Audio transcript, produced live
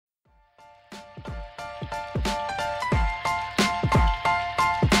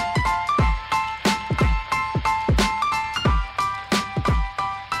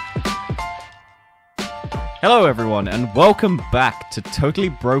Hello everyone, and welcome back to Totally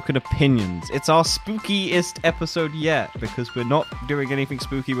Broken Opinions. It's our spookiest episode yet, because we're not doing anything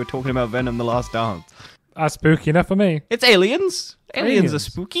spooky, we're talking about Venom the Last Dance. That's spooky enough for me. It's aliens. Aliens are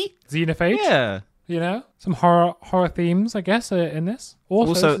spooky. Xenophage. Yeah. You know? Some horror themes, I guess, in this.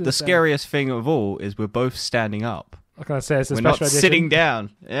 Also the scariest thing of all is we're both standing up. Like I say, it's a we're special not edition. sitting down.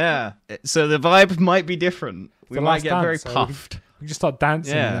 Yeah. So the vibe might be different. We might get very so puffed. We just start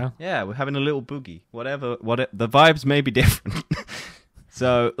dancing, you know? Yeah, we're having a little boogie. The vibes may be different.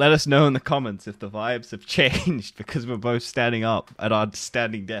 So let us know in the comments if the vibes have changed because we're both standing up at our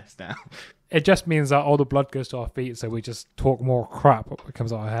standing desk now. It just means that all the blood goes to our feet, so we just talk more crap that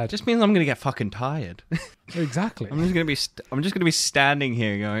comes out of our head. Just means I'm gonna get fucking tired. Exactly. I'm just gonna be standing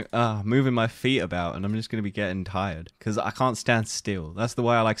here going, moving my feet about, and I'm just gonna be getting tired because I can't stand still. That's the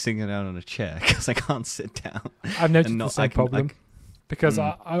way I like sitting down on a chair because I can't sit down. I've noticed the same problem. Because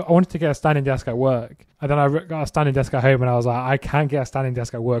I wanted to get a standing desk at work, and then I got a standing desk at home, and I was like, I can't get a standing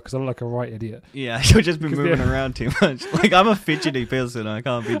desk at work because I look like a right idiot. Yeah, you'll just be moving around too much. Like, I'm a fidgety person, I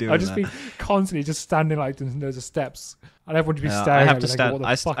can't be doing that. I'll just be constantly just standing like there's the steps, and everyone would be staring at me.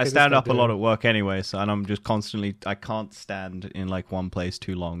 I stand up a lot at work anyway, and I'm just constantly, I can't stand in like one place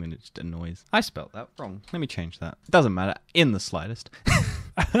too long, and it just annoys. I spelled that wrong. Let me change that. It doesn't matter in the slightest.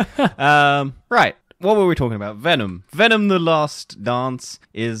 Right. What were we talking about? Venom. Venom the Last Dance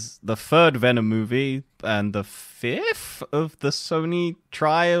is the third Venom movie and the fifth of the Sony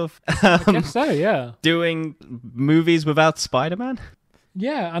try of I guess so, yeah. doing movies without Spider-Man.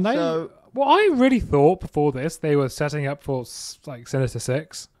 Yeah, and I really thought before this they were setting up for like Sinister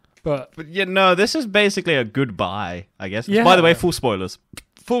Six, but you know, this is basically a goodbye, I guess. Yeah. By the way, full spoilers.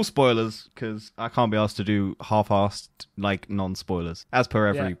 Full spoilers, because I can't be asked to do half-assed, like, non-spoilers, as per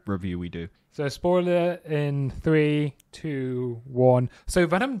every review we do. So, spoiler in 3, 2, 1. So,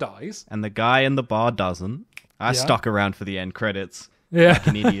 Venom dies. And the guy in the bar doesn't. I stuck around for the end credits. Yeah. Like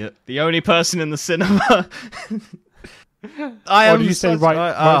an idiot. The only person in the cinema. Did you say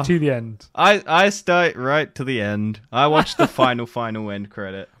right to the end? I start right to the end. I watched the final end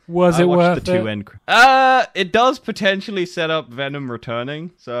credit. Was it worth the two it? It does potentially set up Venom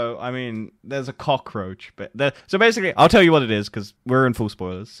returning. So, I mean, there's a cockroach. So basically, I'll tell you what it is, because we're in full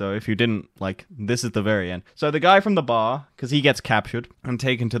spoilers. So if you didn't, this is the very end. So the guy from the bar, because he gets captured and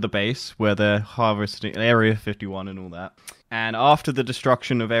taken to the base where they're harvesting Area 51 and all that. And after the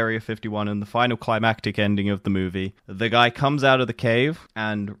destruction of Area 51 and the final climactic ending of the movie, the guy comes out of the cave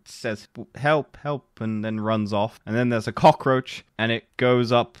and says, help, help, and then runs off. And then there's a cockroach, and it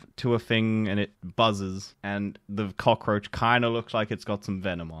goes up to a thing, and it buzzes. And the cockroach kind of looks like it's got some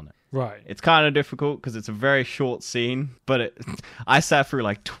venom on it. Right. It's kind of difficult because it's a very short scene, but I sat through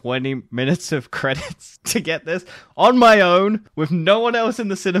like 20 minutes of credits to get this on my own with no one else in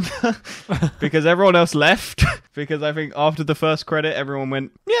the cinema because everyone else left. Because I think after the first credit, everyone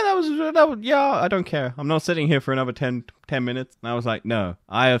went, that was, I don't care. I'm not sitting here for another 10 minutes. And I was like, no,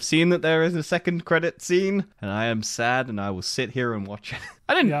 I have seen that there is a second credit scene and I am sad and I will sit here and watch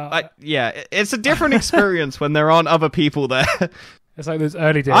it. It's a different experience when there aren't other people there. It's like those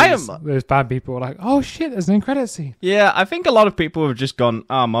early days, those bad people were like, oh shit, there's an end credit scene. Yeah, I think a lot of people have just gone,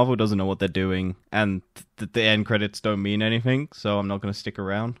 Marvel doesn't know what they're doing, and the end credits don't mean anything, so I'm not going to stick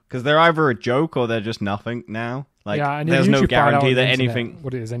around. Because they're either a joke or they're just nothing now. And there's no guarantee that anything...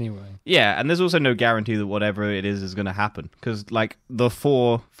 What it is anyway. Yeah, and there's also no guarantee that whatever it is going to happen. Because, the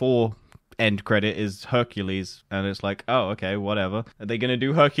four end credit is Hercules, and it's like, oh, okay, whatever. Are they going to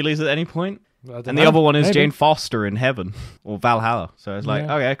do Hercules at any point? And the other one is Jane Foster in Heaven, or Valhalla. So it's like,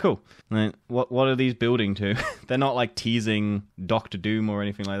 okay, cool. Like, what are these building to? They're not teasing Doctor Doom or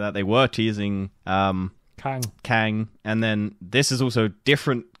anything like that. They were teasing Kang. And then this is also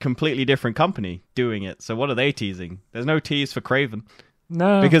completely different company doing it. So what are they teasing? There's no tease for Craven.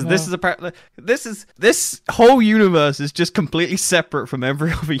 No, because this is apparently this whole universe is just completely separate from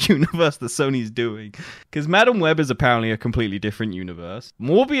every other universe that Sony's doing. Because Madam Web is apparently a completely different universe.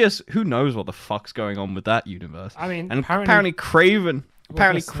 Morbius, who knows what the fuck's going on with that universe? I mean, and apparently Craven.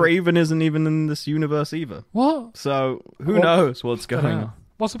 Apparently Craven isn't even in this universe either. What? So who knows what's going on?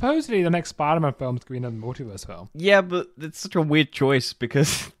 Well, supposedly the next Spider-Man film is going to be another multiverse film. Yeah, but it's such a weird choice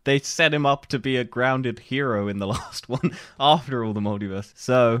because they set him up to be a grounded hero in the last one after all the multiverse.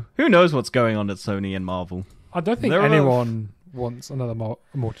 So who knows what's going on at Sony and Marvel? I don't think anyone wants another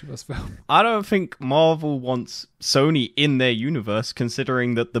multiverse film. I don't think Marvel wants Sony in their universe,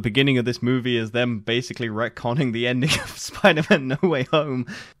 considering that the beginning of this movie is them basically retconning the ending of Spider-Man No Way Home,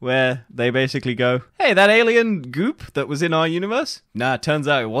 where they basically go, hey, that alien goop that was in our universe? Nah, turns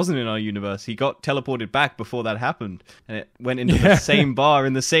out it wasn't in our universe. He got teleported back before that happened, and it went into the same bar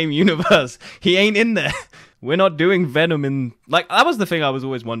in the same universe. He ain't in there. we're not doing Venom in... Like, that was the thing I was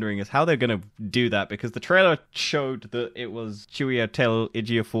always wondering, is how they're going to do that, because the trailer showed that it was Chiwetel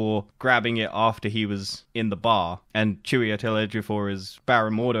Ejiofor grabbing it after he was in the bar, and Chiwetel Ejiofor is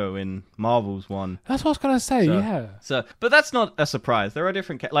Mordo in Marvel's one. That's what I was going to say, yeah. But that's not a surprise. There are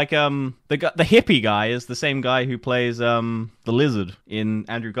different... the hippie guy is the same guy who plays the Lizard in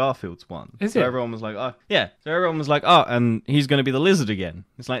Andrew Garfield's one. Is so it? everyone was like, oh, yeah. So everyone was like, oh, and he's going to be the Lizard again.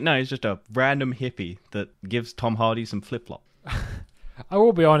 It's like, no, he's just a random hippie that gives Tom Hardy some flip-flop. I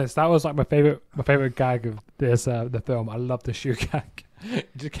will be honest, that was like my favorite gag of this the film. I love the shoe gag. He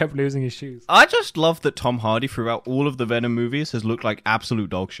just kept losing his shoes. I just love that Tom Hardy throughout all of the Venom movies has looked like absolute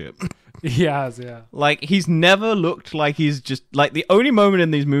dog shit. He has, yeah. Like, he's never looked like he's just... Like, the only moment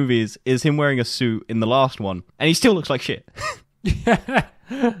in these movies is him wearing a suit in the last one, and he still looks like shit. Yeah.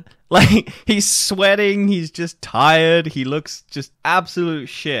 Like, he's sweating, he's just tired, he looks just absolute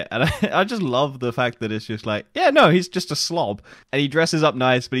shit. And I just love the fact that it's just like, yeah, no, he's just a slob. And he dresses up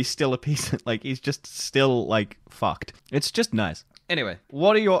nice, but he's still a piece of... Like, he's just still, like, fucked. It's just nice. Anyway,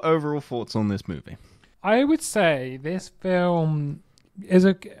 what are your overall thoughts on this movie? I would say this film is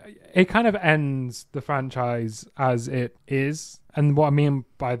it kind of ends the franchise as it is. And what I mean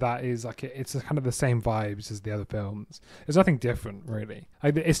by that is like it's kind of the same vibes as the other films. There's nothing different, really.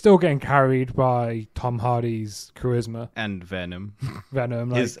 Like, it's still getting carried by Tom Hardy's charisma. And Venom.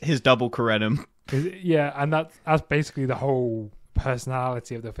 Venom. Like, his double charisma. Yeah, and that's basically the whole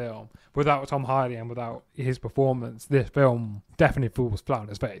personality of the film. Without Tom Hardy and without his performance, this film definitely falls flat on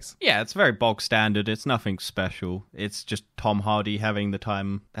his face. Yeah, it's very bog standard. It's nothing special. It's just Tom Hardy having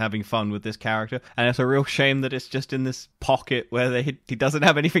fun with this character. And it's a real shame that it's just in this pocket where he doesn't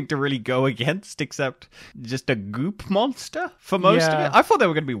have anything to really go against except just a goop monster for most of it. I thought there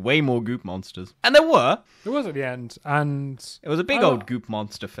were going to be way more goop monsters. And there were. There was at the end. And it was a big old goop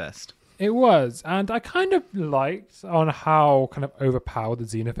monster fest. It was, and I kind of liked on how kind of overpowered the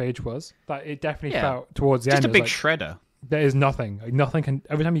Xenophage was. That it definitely felt towards the end. Just a big shredder. There is nothing. Like, nothing can.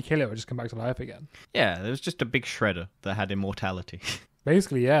 Every time you kill it, it'll just come back to life again. Yeah, it was just a big shredder that had immortality.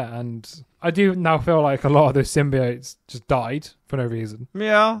 Basically, yeah, and I do now feel like a lot of those symbiotes just died for no reason.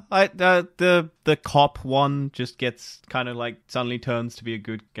 Yeah, the cop one just gets kind of like suddenly turns to be a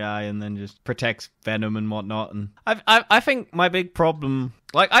good guy and then just protects Venom and whatnot. And I think my big problem,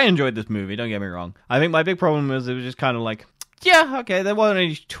 like, I enjoyed this movie, don't get me wrong. I think my big problem was it was just kind of like, yeah, okay, there weren't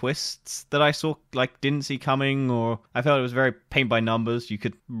any twists that I saw, like, didn't see coming, or I felt it was very paint by numbers. You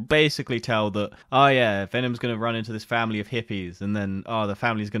could basically tell that, oh yeah, Venom's going to run into this family of hippies, and then, oh, the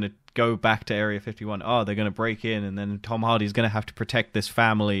family's going to go back to Area 51. Oh, they're going to break in, and then Tom Hardy's going to have to protect this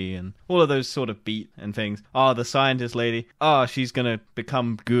family, and all of those sort of beat and things. Oh, the scientist lady, oh, she's going to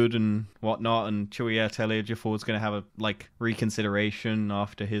become good and whatnot, and Chiwetel Ejiofor's going to have a, like, reconsideration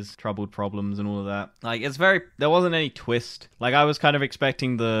after his troubled problems and all of that. Like, there wasn't any twist. Like, I was kind of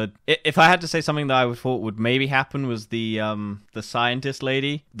expecting if I had to say something that I thought would maybe happen was the scientist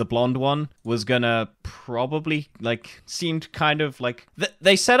lady, the blonde one, was gonna probably, like, seemed kind of like,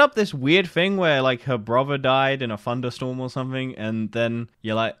 they set up this weird thing where, like, her brother died in a thunderstorm or something, and then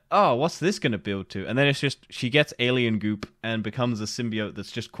you're like, oh, what's this gonna build to? And then it's just, she gets alien goop and becomes a symbiote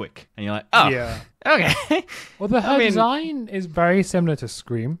that's just quick. And you're like, oh, yeah. Okay. Well, her design is very similar to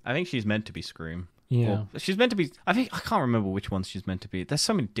Scream. I think she's meant to be Scream. Yeah. Well, she's meant to be... I can't remember which one she's meant to be. There's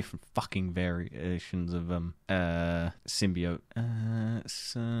so many different fucking variations of symbiote.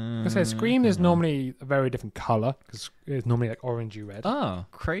 I say Scream is normally a very different color because it's normally like orangey red. Oh,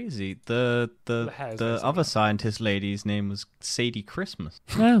 crazy! The other scientist lady's name was Sadie Christmas.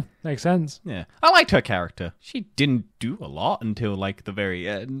 Yeah, makes sense. Yeah, I liked her character. She didn't do a lot until like the very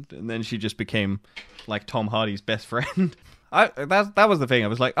end, and then she just became like Tom Hardy's best friend. That was the thing. I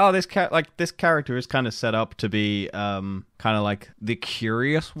was like, oh, this character is kind of set up to be kind of like the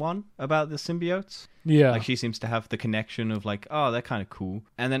curious one about the symbiotes. Yeah, like she seems to have the connection of like, oh, they're kind of cool.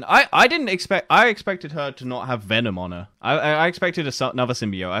 And then I expected her to not have Venom on her. I expected another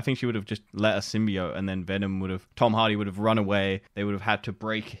symbiote. I think she would have just let a symbiote, and then Tom Hardy would have run away. They would have had to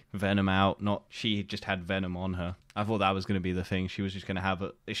break Venom out. Not she just had Venom on her. I thought that was going to be the thing. She was just going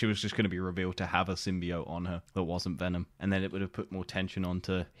to be revealed to have a symbiote on her that wasn't Venom, and then it would have put more tension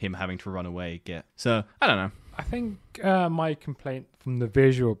onto him having to run away. So I don't know. I think my complaint from the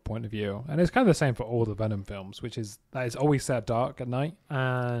visual point of view, and it's kind of the same for all the Venom films, which is that it's always set dark at night,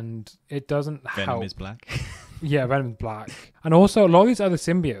 and it doesn't help. Venom is black. Yeah, Venom's black. And also, a lot of these other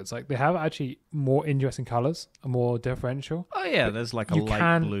symbiotes, like, they have actually more interesting colors, and more differential. Oh yeah, there's like a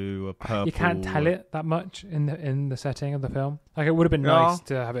light blue, a purple. You can't tell it that much in the setting of the film. Like, it would have been nice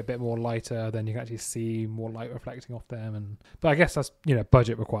to have it a bit more lighter, then you can actually see more light reflecting off them. But I guess that's,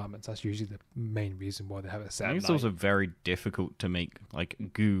 budget requirements. That's usually the main reason why they have it set. I think it's also very difficult to make like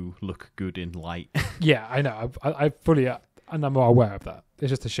goo look good in light. Yeah, I know. I fully, and I'm aware of that. It's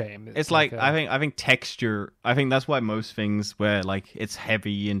just a shame. It's like I think texture. I think that's why most things where like it's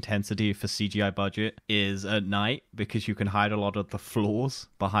heavy intensity for CGI budget is at night, because you can hide a lot of the flaws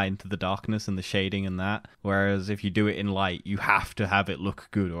behind the darkness and the shading and that. Whereas if you do it in light, you have to have it look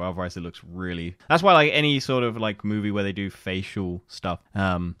good, or otherwise it looks really. That's why like any sort of like movie where they do facial stuff,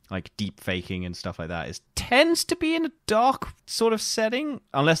 like deep faking and stuff like that, tends to be in a dark sort of setting,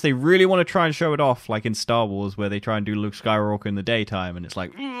 unless they really want to try and show it off, like in Star Wars, where they try and do Luke Skywalker in the daytime, and it's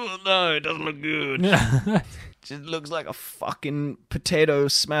like, no, it doesn't look good. It just looks like a fucking potato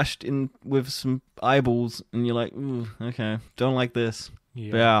smashed in with some eyeballs, and you're like, okay, don't like this.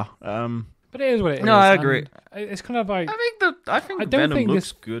 Yeah. But it is what it is. No, I agree. It's kind of like I think Venom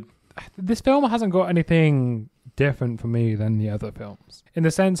looks good. This film hasn't got anything different for me than the other films, in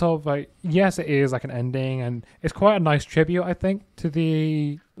the sense of like, yes, it is like an ending, and it's quite a nice tribute, I think, to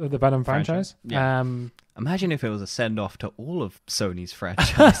the Venom franchise. Yeah. Imagine if it was a send-off to all of Sony's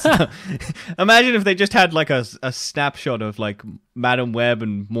franchise. Imagine if they just had like a snapshot of like Madam Web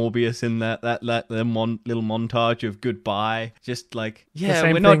and Morbius in that little montage of goodbye. Just like,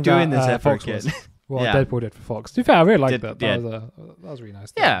 yeah, we're not doing this ever again. Well, yeah. Deadpool did for Fox. To be fair, I really liked that. That was really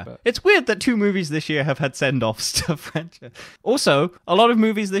nice. Yeah, it's weird that 2 movies this year have had send-offs to franchise. Also, a lot of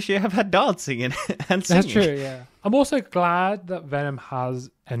movies this year have had dancing in it and singing. That's true, yeah. I'm also glad that Venom has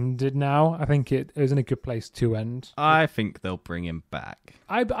ended now. I think it was in a good place to end. I think they'll bring him back.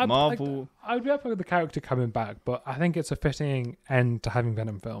 Marvel... I would be up with the character coming back, but I think it's a fitting end to having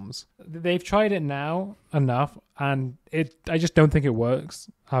Venom films. They've tried it now enough, and I just don't think it works,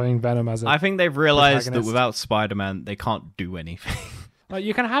 having Venom as a I think they've realized that without Spider-Man, they can't do anything. Like,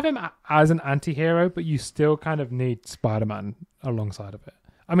 you can have him as an anti-hero, but you still kind of need Spider-Man alongside of it.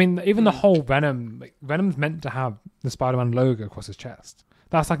 I mean, even the whole Venom, Venom's meant to have the Spider-Man logo across his chest.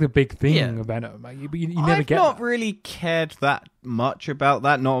 That's like the big thing of Venom. Like, you never get I've not really cared that much about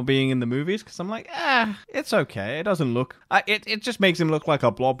that not being in the movies, because I'm like, it's okay. It doesn't look... It just makes him look like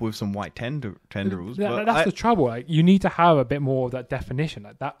a blob with some white tendrils. That's the trouble. Like, you need to have a bit more of that definition,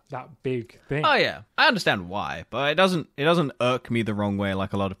 like that big thing. Oh yeah, I understand why, but it doesn't irk me the wrong way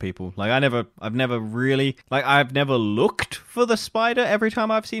like a lot of people. Like, I've never really... Like, I've never looked for the spider every time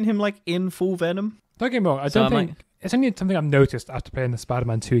I've seen him like in full Venom. Don't get me wrong, I don't think... It's only something I've noticed after playing the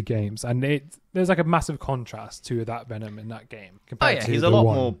Spider-Man 2 games, and there's like a massive contrast to that Venom in that game. Compared to he's a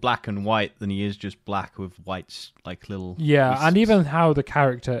lot more black and white than he is just black with white, like little... Yeah, and even how the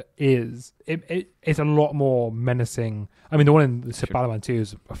character is, it's a lot more menacing. I mean, the one in the Spider-Man 2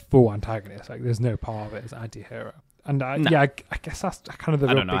 is a full antagonist. Like, there's no part of it as an anti-hero. And I guess that's kind of the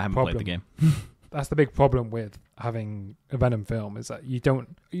real big problem. I haven't played the game. That's the big problem with having a Venom film, is that you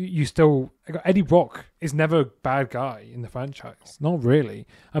still... Eddie Brock is never a bad guy in the franchise. Not really.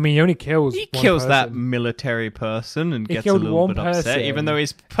 I mean, he only kills He kills that military person and gets a little bit upset, even though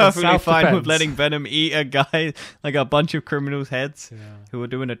he's perfectly fine with letting Venom eat a guy, like a bunch of criminals' heads who were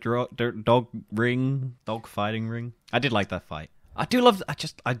doing a dog fighting ring. I did like that fight. I do like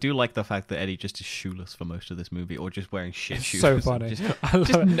the fact that Eddie just is shoeless for most of this movie, or just wearing shit shoes. So funny. Just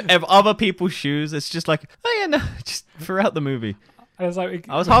other people's shoes. It's just like, oh yeah, no, just throughout the movie. I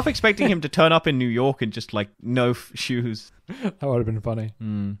was half expecting him to turn up in New York and just like no shoes. That would have been funny.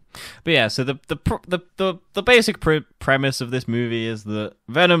 But yeah, so the basic premise of this movie is that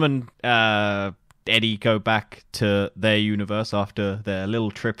Venom and Eddie go back to their universe after their little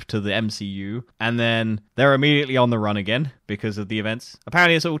trip to the MCU, and then they're immediately on the run again because of the events.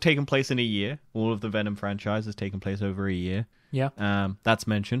 Apparently it's all taken place in a year. All of the Venom franchise has taken place over a year. Yeah. That's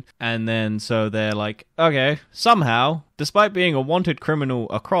mentioned. And then so they're like, okay, somehow, despite being a wanted criminal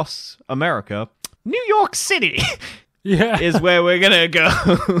across America, New York City is where we're gonna go.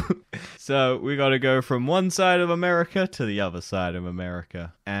 So we gotta go from one side of America to the other side of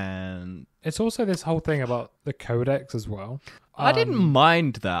America. And it's also this whole thing about the codex as well. I didn't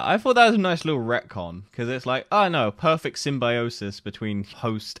mind that. I thought that was a nice little retcon, because it's like, oh no, perfect symbiosis between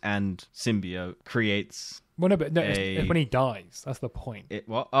host and symbiote creates... Well, no, but it's when he dies. That's the point. It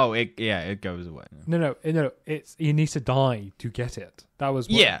goes away. No, he needs to die to get it. That was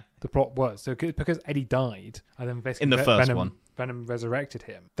what the plot was. So because Eddie died, and then basically in the first one. Venom resurrected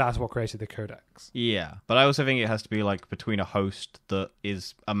him, that's what created the Codex. Yeah, but I also think it has to be like between a host that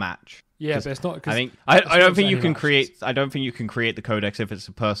is a match. Yeah, but it's not. I don't think you can create. I don't think you can create the Codex if it's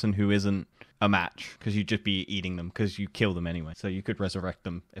a person who isn't a match, because you'd just be eating them because you kill them anyway. So you could resurrect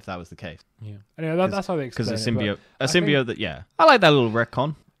them if that was the case. Yeah, anyway, that's how they explain it. Because a symbiote that, yeah, I like that little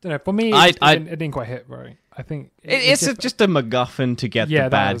retcon. Don't know. For me, it didn't quite hit right. I think it's just a MacGuffin to get the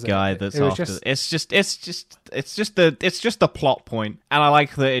bad guy that's after. It's just the plot point, and I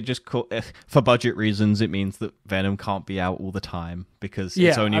like that it just for budget reasons. It means that Venom can't be out all the time because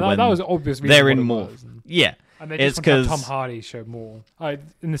it's only when that was obvious. They're in more. Yeah. And they just want to have Tom Hardy show more.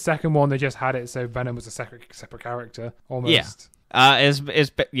 In the second one, they just had it so Venom was a separate character almost. Yeah.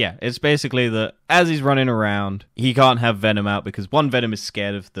 It's basically that as he's running around, he can't have Venom out because one, Venom is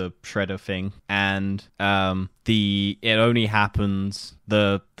scared of the Shredder thing, and it only happens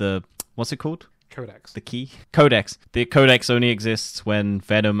the what's it called? Codex. The key? Codex. The Codex only exists when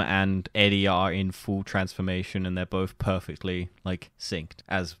Venom and Eddie are in full transformation and they're both perfectly, synced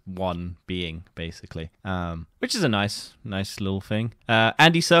as one being, basically. Which is a nice little thing.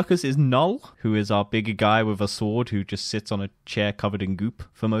 Andy Serkis is Null, who is our bigger guy with a sword who just sits on a chair covered in goop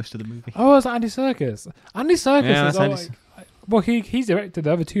for most of the movie. Oh, it's Andy Serkis. Andy Serkis is... Well, he's directed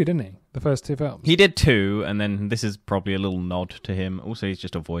the other two, didn't he? The first two films. He did two, and then this is probably a little nod to him. Also, he's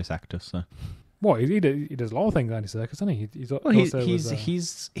just a voice actor, so... What he does a lot of things, Andy Serkis, doesn't he? He's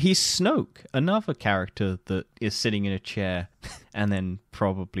Snoke, another character that is sitting in a chair and then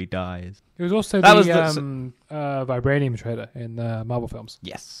probably dies. He was also the vibranium trader in Marvel films.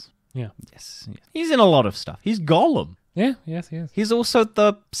 Yes. Yeah. Yes. He's in a lot of stuff. He's Gollum. Yeah, yes, he is. He's also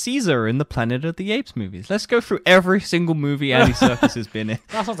the Caesar in the Planet of the Apes movies. Let's go through every single movie Andy Serkis has been in.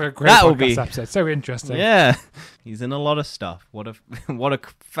 That sounds like a great podcast episode. So interesting. Yeah. He's in a lot of stuff. What a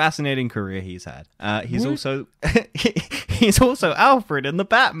fascinating career he's had. He's also Alfred in the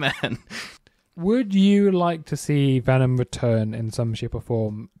Batman. Would you like to see Venom return in some shape or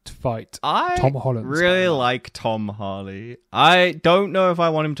form to fight Tom Holland? I really like Tom Hardy. I don't know if I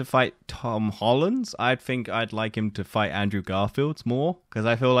want him to fight Tom Holland's. I think I'd like him to fight Andrew Garfield's more, because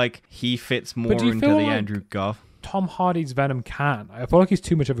I feel like he fits more into the Andrew Garfield. Tom Hardy's Venom can. I feel like he's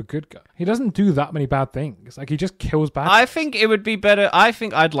too much of a good guy. He doesn't do that many bad things. He just kills bad guys. I think it would be better. I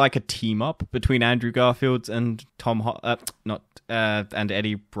think I'd like a team up between Andrew Garfield's and and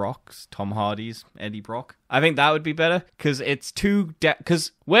Eddie Brock's, Tom Hardy's Eddie Brock. I think that would be better because it's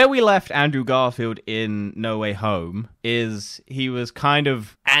because where we left Andrew Garfield in No Way Home is he was kind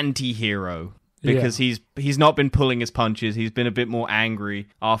of anti-hero. Because he's not been pulling his punches. He's been a bit more angry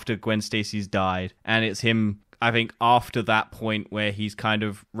after Gwen Stacy's died. And it's him, I think, after that point where he's kind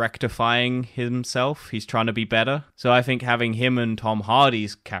of rectifying himself. He's trying to be better. So I think having him and Tom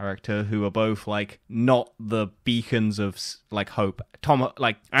Hardy's character, who are both, not the beacons of, hope.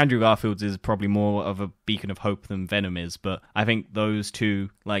 Andrew Garfield's is probably more of a beacon of hope than Venom is. But I think those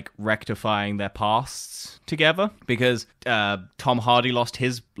two, rectifying their pasts together. Because Tom Hardy lost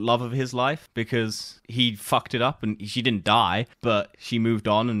his love of his life because he fucked it up and she didn't die, but she moved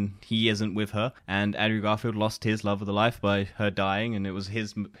on and he isn't with her. And Andrew Garfield lost his love of the life by her dying, and it was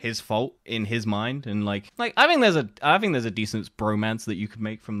his fault in his mind. And I think there's a decent bromance that you could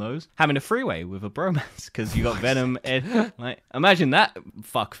make from those. Having a freeway with a bromance because you got Venom. Imagine that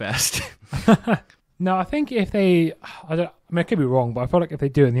fuckfest. No, I think if they... I could be wrong, but I feel like if they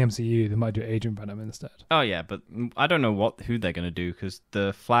do it in the MCU, they might do Agent Venom instead. Oh, yeah, but I don't know who they're going to do, because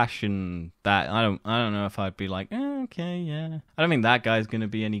the Flash and that, I don't know if I'd be like, okay, yeah. I don't think that guy's going to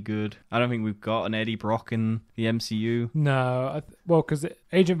be any good. I don't think we've got an Eddie Brock in the MCU. No, because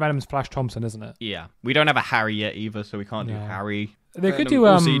Agent Venom's Flash Thompson, isn't it? Yeah. We don't have a Harry yet either, so we can't do Harry. They could do...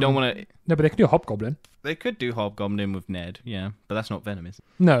 Also, you don't want to... No, but they could do Hobgoblin. They could do Hobgoblin with Ned, yeah. But that's not Venom, is it?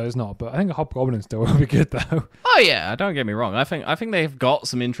 No, it's not. But I think Hobgoblin still will be good, though. Oh, yeah. Don't get me wrong. I think they've got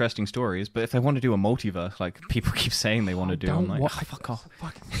some interesting stories. But if they want to do a multiverse, like people keep saying they want to do, I'm like, fuck off.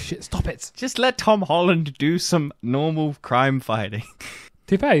 Fucking shit, stop it. Just let Tom Holland do some normal crime fighting.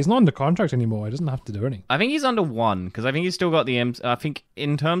 To be fair, he's not under contract anymore. He doesn't have to do anything. I think he's under one, because I think he's still got I think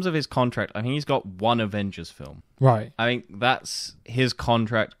in terms of his contract, I think he's got one Avengers film. Right. I think that's his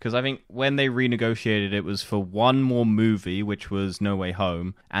contract, because I think when they renegotiated, it was for one more movie, which was No Way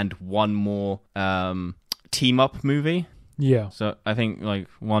Home, and one more team-up movie. Yeah. So I think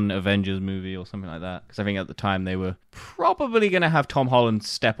one Avengers movie or something like that, because I think at the time they were probably going to have Tom Holland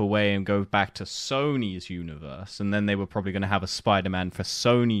step away and go back to Sony's universe, and then they were probably going to have a Spider-Man for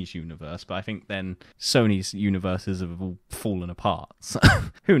Sony's universe, but I think then Sony's universes have all fallen apart, so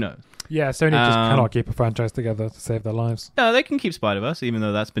who knows? Yeah, Sony just cannot keep a franchise together to save their lives. No, they can keep Spider-Verse, even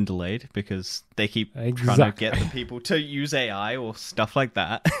though that's been delayed, because they keep trying to get the people to use AI or stuff like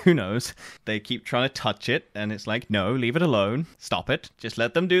that. Who knows? They keep trying to touch it, and it's like, no, leave it alone. Stop it. Just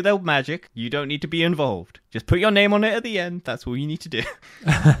let them do their magic. You don't need to be involved. Just put your name on it at the end. That's all you need to do.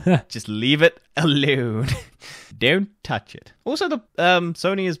 Just leave it alone. Don't touch it. Also, the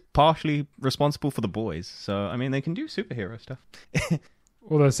Sony is partially responsible for The Boys, so, I mean, they can do superhero stuff.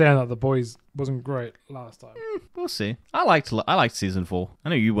 Although saying that The Boys wasn't great last time. We'll see. I liked season 4. I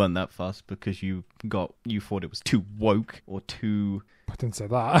know you weren't that fussed because you thought it was too woke or too... I didn't say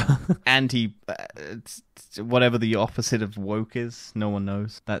that. anti... whatever the opposite of woke is. No one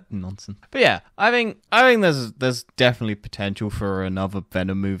knows. That nonsense. But yeah, I think there's definitely potential for another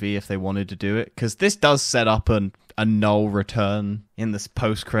Venom movie if they wanted to do it. Because this does set up a null return in this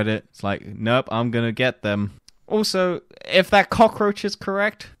post-credit. It's like, nope, I'm going to get them. Also, if that cockroach is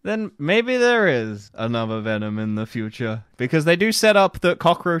correct, then maybe there is another Venom in the future. Because they do set up that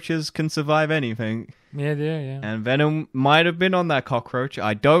cockroaches can survive anything. Yeah. And Venom might have been on that cockroach.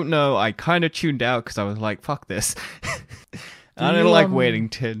 I don't know. I kind of tuned out because I was like, fuck this. I don't like waiting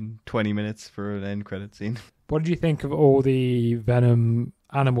 10, 20 minutes for an end credit scene. What did you think of all the Venom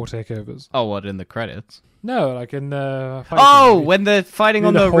animal takeovers? Oh, what, in the credits? No, like in the... when they're fighting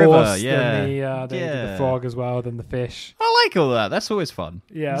on the river, yeah. Then the frog as well, then the fish. I like all that. That's always fun.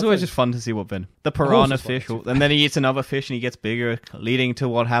 Yeah, it's always just fun to see what Venom... The piranha fish, and then he eats another fish and he gets bigger, leading to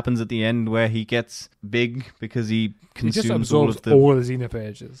what happens at the end where he gets big because he consumes just absorbs all the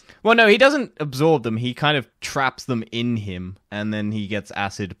xenophages. Well, no, he doesn't absorb them. He kind of traps them in him, and then he gets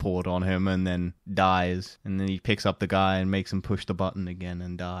acid poured on him and then dies. And then he picks up the guy and makes him push the button again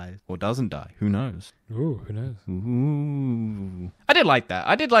and dies. Or doesn't die. Who knows? Ooh, who knows? Ooh. I did like that.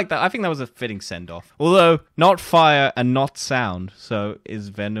 I think that was a fitting send-off. Although, not fire and not sound. So, is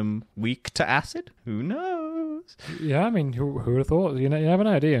Venom weak to acid? Who knows? Yeah, I mean, who would have thought? You have an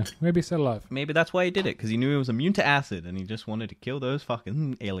idea. Maybe he's still alive. Maybe that's why he did it, because he knew he was immune to acid, and he just wanted to kill those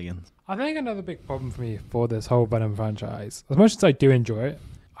fucking aliens. I think another big problem for me for this whole Venom franchise, as much as I do enjoy it,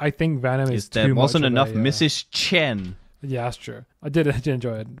 I think Venom is too much. There wasn't enough Mrs. Chen. Yeah, that's true. I did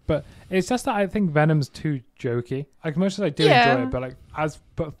enjoy it, but it's just that I think Venom's too jokey. Like, much as I do enjoy it,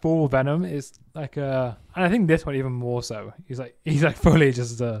 but full Venom is like and I think this one even more so. He's like fully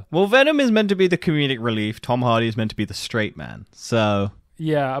just Well, Venom is meant to be the comedic relief. Tom Hardy is meant to be the straight man. So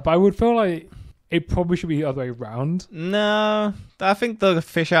yeah, but I would feel like it probably should be the other way around. No, I think the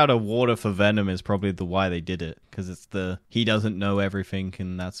fish out of water for Venom is probably the why they did it. Because it's he doesn't know everything,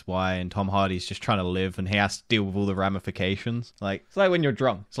 and that's why. And Tom Hardy's just trying to live, and he has to deal with all the ramifications. Like, it's like when you're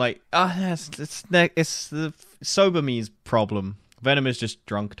drunk. It's like, it's the sober me's problem. Venom is just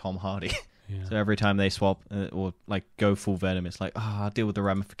drunk Tom Hardy. Yeah. So every time they swap or like go full Venom, it's like, I'll deal with the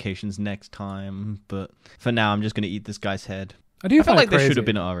ramifications next time. But for now, I'm just going to eat this guy's head. I feel like this should have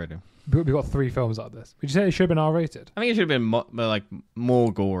been R-rated. We've got 3 films like this. Would you say it should have been R-rated? I think it should have been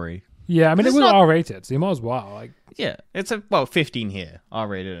more gory. Yeah, I mean, it was R-rated, so you might as well. Yeah, it's 15 here.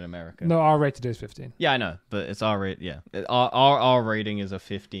 R-rated in America. No, R-rated is 15. Yeah, I know, but it's R-rated, yeah. R rating is a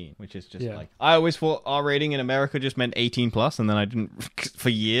 15, which is just I always thought R rating in America just meant 18 plus, and then I didn't, for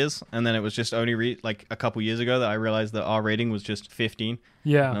years, and then it was just only a couple years ago that I realized that R rating was just 15.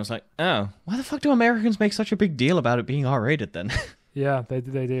 Yeah. And I was like, oh, why the fuck do Americans make such a big deal about it being R-rated then? Yeah, they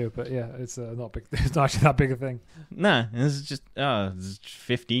do, but yeah, it's not big. It's not actually that big a thing. Nah, it's just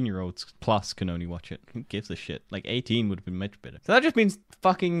 15-year-olds plus can only watch it. Who gives a shit? 18 would have been much better. So that just means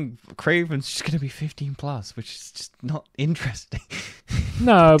fucking Craven's just gonna be 15 plus, which is just not interesting.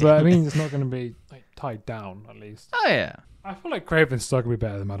 No, but I mean, it's not gonna be tied down at least. Oh yeah, I feel like Craven's still gonna be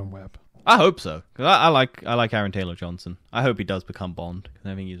better than Madam Web. I hope so, because I like Aaron Taylor Johnson. I hope he does become Bond,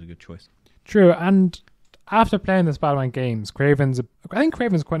 because I think he's a good choice. True, and after playing the Spider-Man games, I think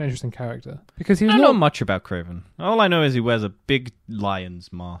Craven's quite an interesting character. Because I don't know much about Craven. All I know is he wears a big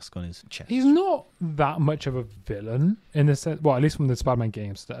lion's mask on his chest. He's not that much of a villain in the sense, well, at least from the Spider-Man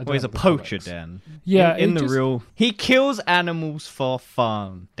games. Well, he's a poacher, Dan. Yeah. He kills animals for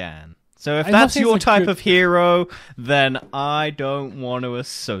fun, Dan. So if that's your type of hero, then I don't want to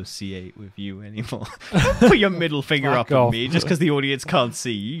associate with you anymore. Put your middle finger up at me just because the audience can't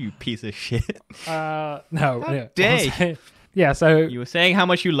see you, you piece of shit. No. Dare. Yeah, so... You were saying how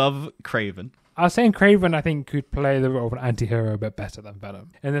much you love Craven. I was saying Craven, I think, could play the role of an anti-hero a bit better than Venom.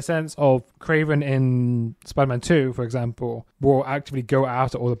 In the sense of Craven in Spider-Man 2, for example, will actively go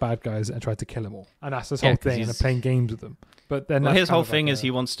after all the bad guys and try to kill them all. And that's his whole thing, and playing games with them. But then his whole thing is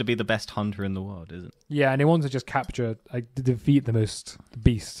he wants to be the best hunter in the world, isn't it? Yeah, and he wants to just capture, defeat the biggest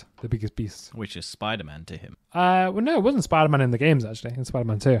beast. Which is Spider-Man to him. Well, no, it wasn't Spider-Man in the games, actually. In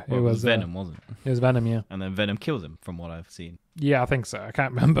Spider-Man 2. Well, it was Venom, wasn't it? It was Venom, yeah. And then Venom kills him, from what I've seen. Yeah, I think so. I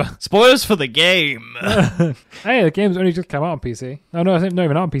can't remember. Spoilers for the game! Hey, the game's only just come out on PC. Oh, no, I think not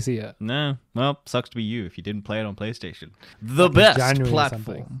even out on PC yet. No. Well, sucks to be you if you didn't play it on PlayStation. The best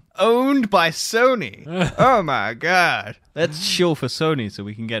platform. Owned by Sony. Oh my god. Let's chill for Sony so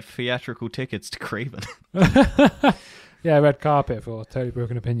we can get theatrical tickets to Craven. Yeah, red carpet for Totally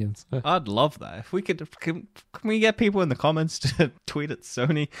Broken Opinions. I'd love that. If we could, can we get people in the comments to tweet at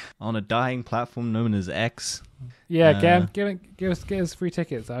Sony on a dying platform known as X? Yeah, give us free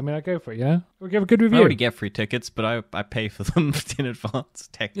tickets. I mean, I go for it, yeah? We'll give a good review. I already get free tickets, but I pay for them in advance,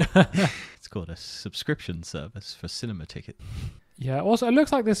 technically. It's called a subscription service for cinema tickets. Yeah, also, it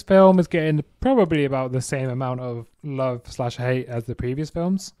looks like this film is getting probably about the same amount of love/hate as the previous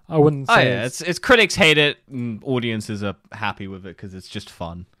films. I wouldn't say... Oh, yeah, it's critics hate it, and audiences are happy with it because it's just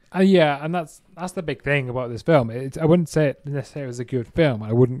fun. Yeah, and that's the big thing about this film. I wouldn't say it necessarily was a good film.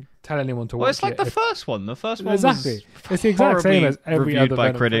 I wouldn't tell anyone to watch it. Well, it's like the first one. The first one exactly. was it's the exact same as every reviewed other by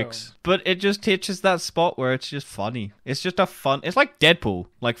Venom critics, film. But it just hitches that spot where it's just funny. It's just a fun. It's like Deadpool,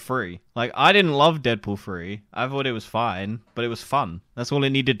 like 3. Like I didn't love Deadpool 3. I thought it was fine, but it was fun. That's all it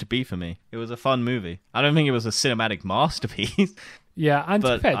needed to be for me. It was a fun movie. I don't think it was a cinematic masterpiece. Yeah, and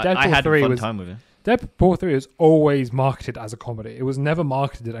to be fair, I had a fun time with it. Deadpool 3 is always marketed as a comedy. It was never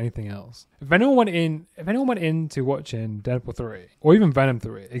marketed as anything else. If anyone went into watching Deadpool 3 or even Venom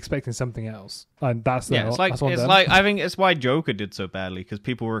 3 expecting something else, and I think it's why Joker did so badly because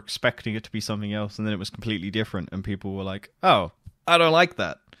people were expecting it to be something else and then it was completely different and people were like, "Oh, I don't like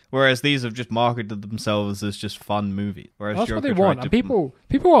that." Whereas these have just marketed themselves as just fun movies. Whereas that's Joker what they want, and people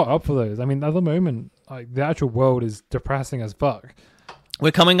are up for those. I mean, at the moment, like the actual world is depressing as fuck.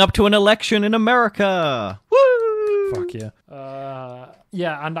 We're coming up to an election in America. Woo! Fuck yeah.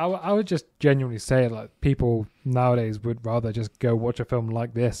 Yeah, and I would just genuinely say, like, people nowadays would rather just go watch a film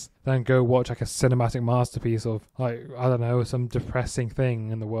like this than go watch, like, a cinematic masterpiece of, like, I don't know, some depressing thing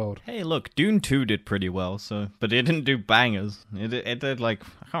in the world. Hey, look, Dune 2 did pretty well, but it didn't do bangers. It did, like,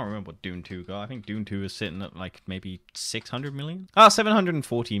 I can't remember what Dune 2 got. I think Dune 2 is sitting at, like, maybe 600 million?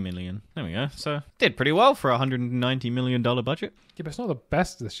 740 million. There we go. So, did pretty well for a $190 million budget. Yeah, but it's not the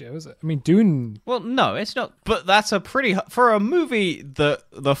best this year, is it? I mean, Dune... Well, no, it's not. But that's a pretty... For a movie,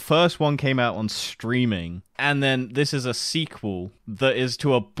 the first one came out on streaming, and then this is a sequel that is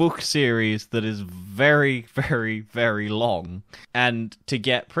to a book series that is very, very, very long. And to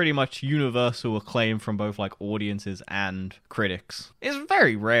get pretty much universal acclaim from both, like, audiences and critics is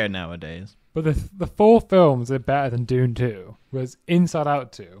very rare nowadays. But the 4 films that are better than Dune 2 was Inside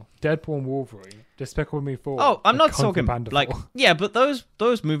Out 2, Deadpool and Wolverine, Despicable Me 4. Oh, I'm not talking Panda like 4. Yeah, but those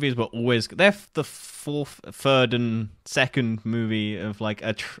movies were always they're the third and second movie of like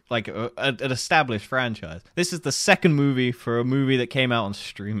an established franchise. This is the second movie for a movie that came out on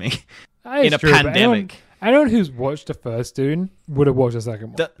streaming in a pandemic. Anyone who's watched the first Dune would have watched the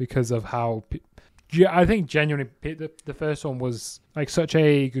second one because of how. I think genuinely the first one was like such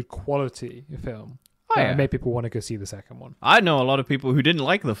a good quality film. Oh, yeah. It made people want to go see the second one. I know a lot of people who didn't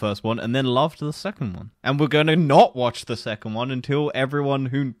like the first one and then loved the second one. And we're going to not watch the second one until everyone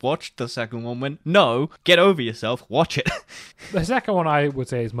who watched the second one went, "No, get over yourself, watch it." The second one, I would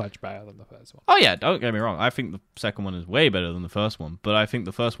say, is much better than the first one. Oh, yeah, don't get me wrong. I think the second one is way better than the first one. But I think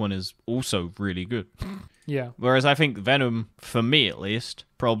the first one is also really good. Yeah. Whereas I think Venom, for me at least,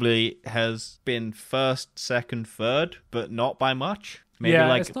 probably has been first, second, third, but not by much. Maybe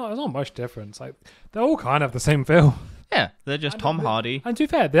it's not much difference. Like they're all kind of the same film. Yeah, they're just Tom Hardy. And to be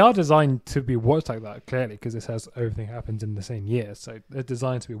fair, they are designed to be watched like that, clearly, because it says everything happens in the same year. So they're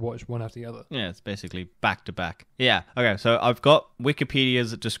designed to be watched one after the other. Yeah, it's basically back to back. Yeah, okay, so I've got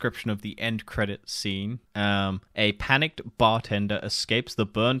Wikipedia's description of the end credit scene. A panicked bartender escapes the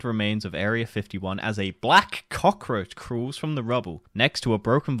burned remains of Area 51 as a black cockroach crawls from the rubble next to a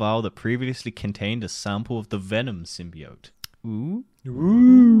broken vial that previously contained a sample of the Venom symbiote. Ooh.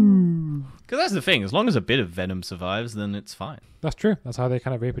 Because that's the thing. As long as a bit of Venom survives, then it's fine. That's true. That's how they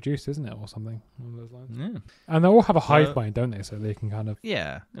kind of reproduce, isn't it? Or something along those lines. Yeah. And they all have a hive mind, don't they? So they can kind of...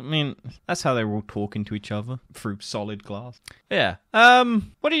 Yeah. I mean, that's how they're all talking to each other through solid glass. Yeah.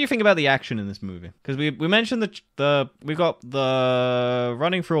 What do you think about the action in this movie? Because we mentioned we got the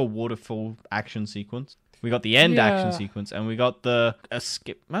running through a waterfall action sequence. We got the end action Yeah. sequence, and we got the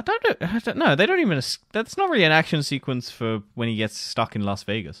skip. I don't know. They don't even. That's not really an action sequence for when he gets stuck in Las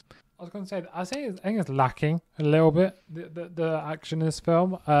Vegas. I was going to say, I think it's lacking a little bit, the action in this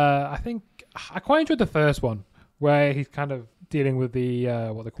film. I think I quite enjoyed the first one, where he's kind of dealing with the,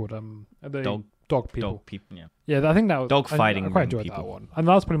 what they called, the dog people. Dog people, yeah. Yeah, I think that was... Dog fighting I quite enjoyed people. that one. And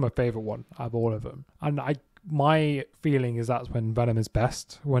that was probably my favourite one out of all of them. And my feeling is that's when Venom is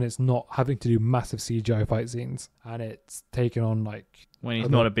best, when it's not having to do massive CGI fight scenes, and it's taken on, like... When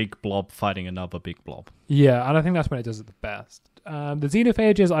he's not a big blob fighting another big blob. Yeah, and I think that's when it does it the best. The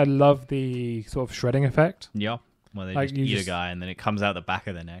xenophages, I love the sort of shredding effect. Yeah. Well, they Like, just you eat just- a guy and then it comes out the back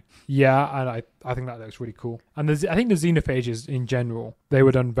of their neck. Yeah, and I think that looks really cool. And I think the xenophages in general, they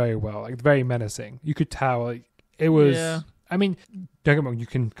were done very well, like very menacing. You could tell like, it was... Yeah. I mean, don't get me wrong, you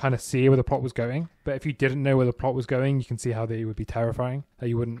can kind of see where the plot was going, but if you didn't know where the plot was going, you can see how they would be terrifying. That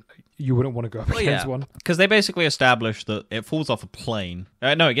you wouldn't want to go up against one. Because they basically established that it falls off a plane.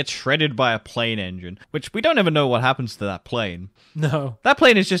 No, it gets shredded by a plane engine, which we don't ever know what happens to that plane. No. That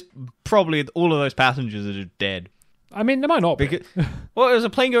plane is just probably all of those passengers are just dead. I mean, there might not be. Because, well, it was a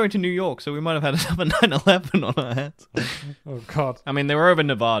plane going to New York, so we might have had another 9/11 on our hands. Oh, God. I mean, they were over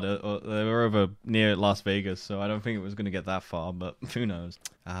Nevada, or they were over near Las Vegas, so I don't think it was going to get that far, but who knows.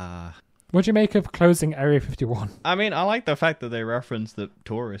 What do you make of closing Area 51? I mean, I like the fact that they reference that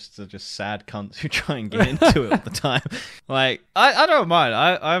tourists are just sad cunts who try and get into it all the time. Like, I don't mind.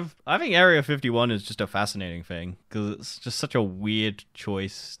 I think Area 51 is just a fascinating thing because it's just such a weird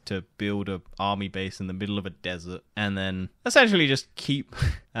choice to build a army base in the middle of a desert and then essentially just keep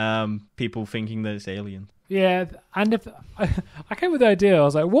people thinking that it's aliens. Yeah, and if I came with the idea, I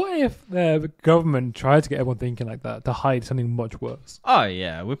was like, what if the government tried to get everyone thinking like that to hide something much worse? Oh,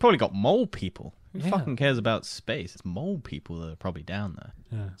 yeah. We've probably got mole people. Who Yeah. fucking cares about space? It's mole people that are probably down there.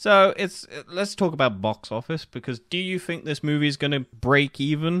 Yeah. So let's talk about box office, because do you think this movie is going to break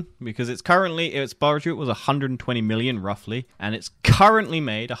even? Because its budget was 120 million roughly, and it's currently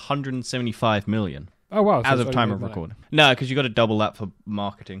made 175 million. Oh, wow. so As it's of already time made of money. recording. No, because you got to double that for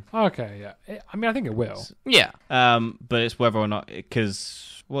marketing. Okay, yeah. I mean, I think it will. Yeah. But it's whether or not,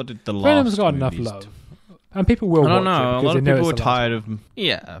 because what did the last Venom's got enough movies love. And people will I don't watch it know. A because lot they of know people are it's the last tired one. of...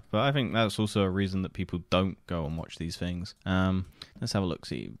 Yeah, but I think that's also a reason that people don't go and watch these things. Let's have a look.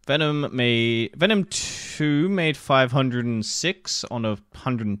 See, Venom 2 made 506 on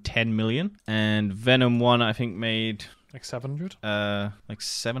 110 million, and Venom 1 I think made Like 700? like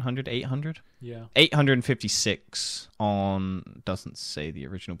 700, 800. Yeah. 856 on, doesn't say the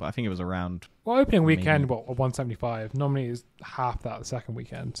original, but I think it was around... Well, opening weekend, Maybe. 175. Normally it's half that the second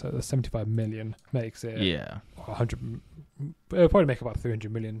weekend, so the 75 million makes it Yeah. 100. It'll probably make about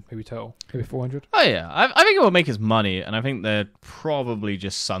 300 million, maybe total, maybe 400. Oh yeah, I think it will make his money, and I think they're probably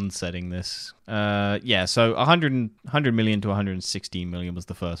just sunsetting this. Yeah, so 100 million to 116 million was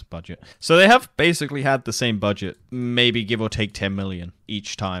the first budget. So they have basically had the same budget, maybe give or take 10 million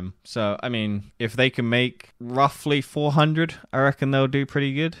each time. So, I mean, if they can make roughly 400, I reckon they'll do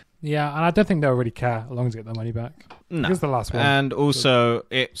pretty good. Yeah, and I don't think they'll really care as long as they get their money back. No. It's the last one. And also,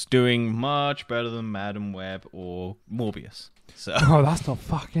 it's doing much better than Madam Web or Morbius. So, Oh, that's not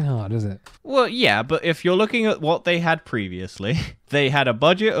fucking hard, is it? well, yeah, but if you're looking at what they had previously, they had a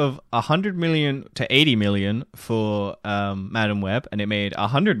budget of 100 million to 80 million for Madam Web, and it made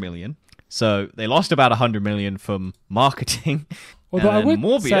 100 million. So they lost about 100 million from marketing. Although And I then would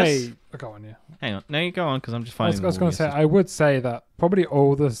Morbius. say... Oh, go on, yeah. Hang on, no, you go on because I'm just I finding. was going to say, I would say that probably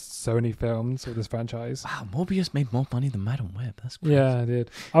all the Sony films of this franchise... Wow, Morbius made more money than Madam Web. That's crazy. Yeah, I did.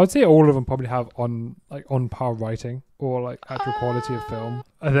 I would say all of them probably have on par writing or like actual quality of film.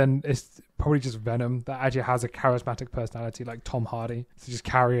 And then it's probably just Venom that actually has a charismatic personality like Tom Hardy to just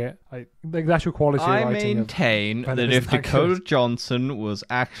carry it. Like the actual quality of I writing. maintain Venom that isn't if that Dakota good. Johnson was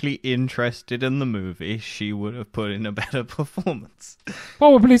actually interested in the movie, she would have put in a better performance.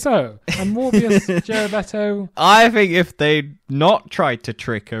 Probably so. And Morbius, Jared Leto. I think if they'd not tried to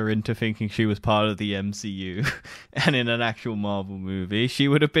trick her into thinking she was part of the MCU and in an actual Marvel movie, she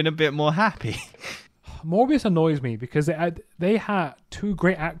would have been a bit more happy. Morbius annoys me because they had two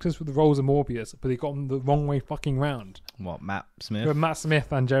great actors for the roles of Morbius, but they got them the wrong way fucking round. What, Matt With Smith? Matt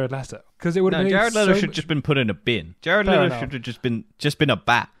Smith and Jared Leto. Because it would have No, been Jared Leto so should much- just been put in a bin. Jared Fair Leto enough. should have just been a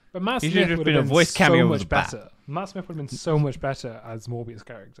bat. But Matt He Smith should have would been have a been voice cameo so of much the bat. better. Matt Smith would have been so much better as Morbius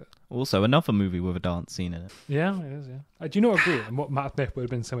character. Also, another movie with a dance scene in it. Yeah, it is, yeah. Do you not agree? And what Matt Smith would have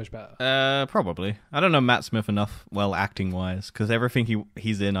been so much better? Probably. I don't know Matt Smith enough, well, acting-wise, because everything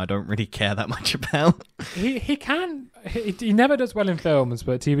he's in I don't really care that much about. He never does well in films,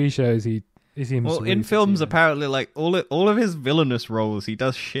 but TV shows he He seems Well, really in films, succeeding. apparently, like all of his villainous roles, he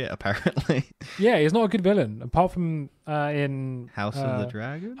does shit. Apparently, Yeah, he's not a good villain. Apart from in House of the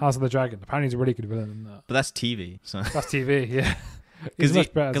Dragon. House of the Dragon. Apparently, he's a really good villain in that. But that's TV. So That's TV. Yeah, He's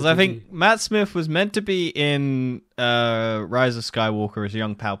much better as because a I TV. think Matt Smith was meant to be in Rise of Skywalker as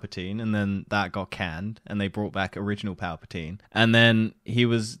young Palpatine, and then that got canned, and they brought back original Palpatine, and then he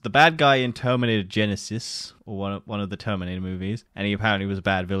was the bad guy in Terminator Genesis, or one of the Terminator movies, and he apparently was a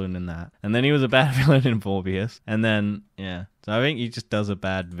bad villain in that, and then he was a bad villain in Morbius, and then yeah, so I think he just does a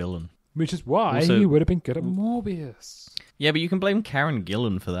bad villain. Which is why Also- he would have been good at Morbius. Yeah, but you can blame Karen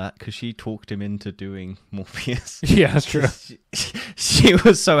Gillan for that because she talked him into doing Morbius. Yeah, that's true. She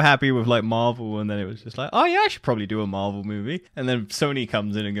was so happy with like Marvel, and then it was just like, oh yeah, I should probably do a Marvel movie. And then Sony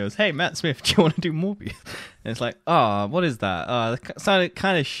comes in and goes, hey, Matt Smith, do you want to do Morbius? And it's like, oh, what is that? That sounded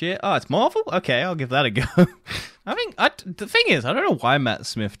kind of shit. Oh, it's Marvel? Okay, I'll give that a go. I think the thing is, I don't know why Matt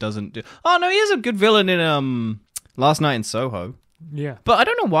Smith doesn't do. Oh no, he is a good villain in Last Night in Soho. Yeah. But I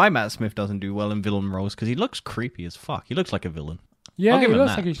don't know why Matt Smith doesn't do well in villain roles because he looks creepy as fuck. He looks like a villain. Yeah, I'll give he him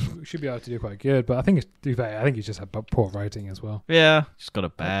looks that. like he should be able to do quite good, but I think he's just had poor writing as well. Yeah, he's got a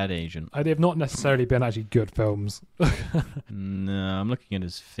bad agent. They've not necessarily been actually good films. No, I'm looking at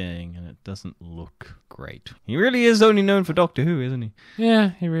his thing and it doesn't look great. He really is only known for Doctor Who, isn't he?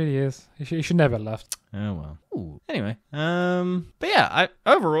 Yeah, he really is. He should never have left. Oh well. Ooh. Anyway, but yeah,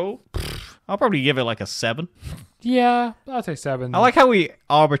 overall, I'll probably give it like a 7. Yeah, I'd say 7. I like how we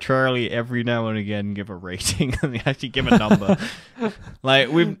arbitrarily every now and again give a rating and we actually give a number. Like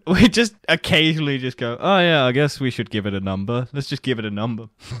we just occasionally just go, oh yeah, I guess we should give it a number. Let's just give it a number.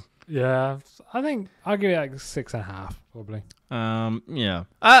 Yeah, I think I'll give it like 6.5 probably. Yeah,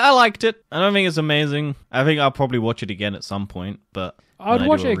 I liked it. I don't think it's amazing. I think I'll probably watch it again at some point, but I'd when I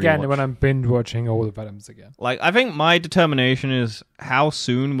watch do a it again rewatch. when I'm binge watching all the Venoms again. Like, I think my determination is how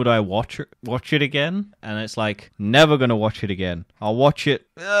soon would I watch it again? And it's like, never gonna watch it again. I'll watch it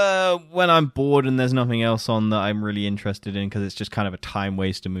when I'm bored and there's nothing else on that I'm really interested in because it's just kind of a time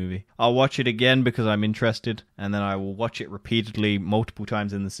waster movie. I'll watch it again because I'm interested, and then I will watch it repeatedly multiple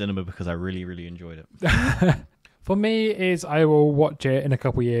times in the cinema because I really, really enjoyed it. For me, is I will watch it in a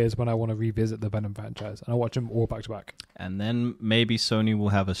couple of years when I want to revisit the Venom franchise, and I'll watch them all back to back. And then maybe Sony will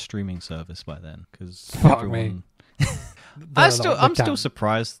have a streaming service by then because Fuck me. I'm still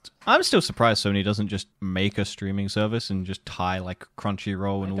surprised. I'm still surprised Sony doesn't just make a streaming service and just tie like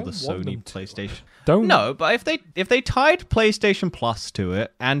Crunchyroll and all the Sony PlayStation. No, but if they tied PlayStation Plus to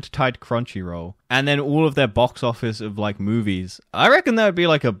it and tied Crunchyroll and then all of their box office of like movies, I reckon that would be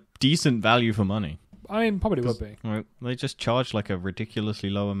like a decent value for money. I mean, probably would be. Right, they just charge like a ridiculously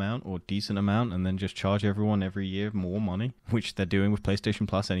low amount or decent amount and then just charge everyone every year more money, which they're doing with PlayStation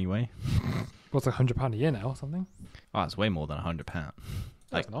Plus anyway. What's like £100 a year now or something? Oh, it's way more than £100.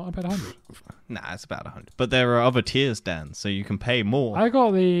 No, it's not. I paid 100. Nah, it's about 100. But there are other tiers, Dan, so you can pay more. I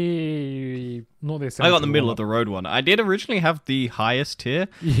got the middle of the road one. I did originally have the highest tier,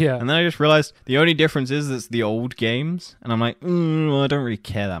 Yeah. and then I just realized the only difference is it's the old games, and I'm like, well, I don't really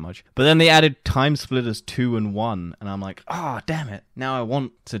care that much. But then they added Time Splitters 2 and 1, and I'm like, damn it. Now I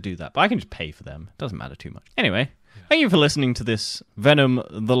want to do that, but I can just pay for them. It doesn't matter too much. Anyway, thank you for listening to this Venom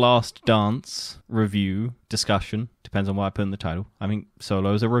The Last Dance review discussion. Depends on what I put in the title. I mean,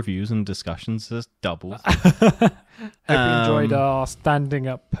 solos are reviews and discussions are doubles. Hope you enjoyed our standing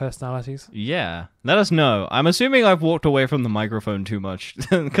up personalities. Yeah, let us know. I'm assuming I've walked away from the microphone too much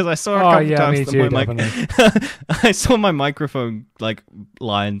because I saw a couple times me that too, my definitely. I saw my microphone like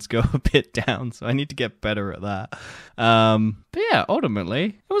lines go a bit down, so I need to get better at that. But yeah,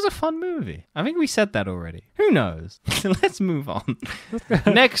 ultimately, it was a fun movie. I think we said that already. Who knows? Let's move on.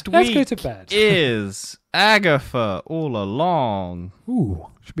 Next Let's week go to bed. is Agatha All Along. Ooh,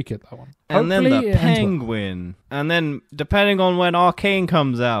 should be good, that one. And then Hopefully the it ends well. Penguin. And then, depending on when Arcane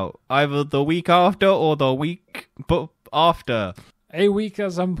comes out, either the week after or the week after. A week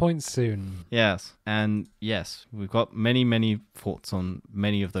at some point soon. Yes. And yes, we've got many, many thoughts on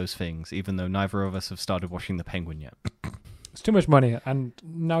many of those things, even though neither of us have started watching The Penguin yet. It's too much money, and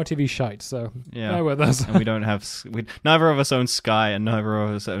now TV's shite, so Yeah. bear with us. And we don't have... neither of us own Sky and neither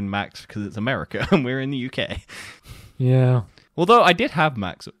of us own Max because it's America and we're in the UK. Yeah. Although I did have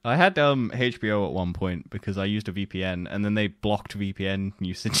Max. I had HBO at one point because I used a VPN and then they blocked VPN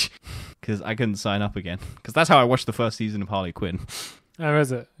usage because I couldn't sign up again. Because that's how I watched the first season of Harley Quinn. Oh,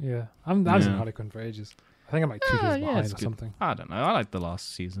 is it? Yeah. I was in Yeah. Harley Quinn for ages. I think I'm like 2 days behind it's or good. something. I don't know. I like the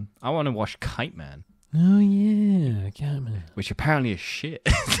last season. I want to watch Kite Man, Oh, yeah. Catman. which apparently is shit.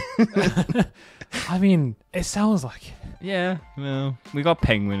 I mean, it sounds like it. Yeah, well, we got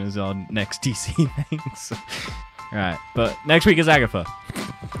Penguin as our next DC thing. So. Right, but next week is Agatha.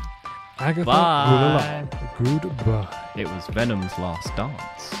 Agatha, Bye. Goodbye. It was Venom's last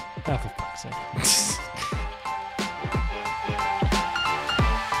dance. Oh, for fuck's sake.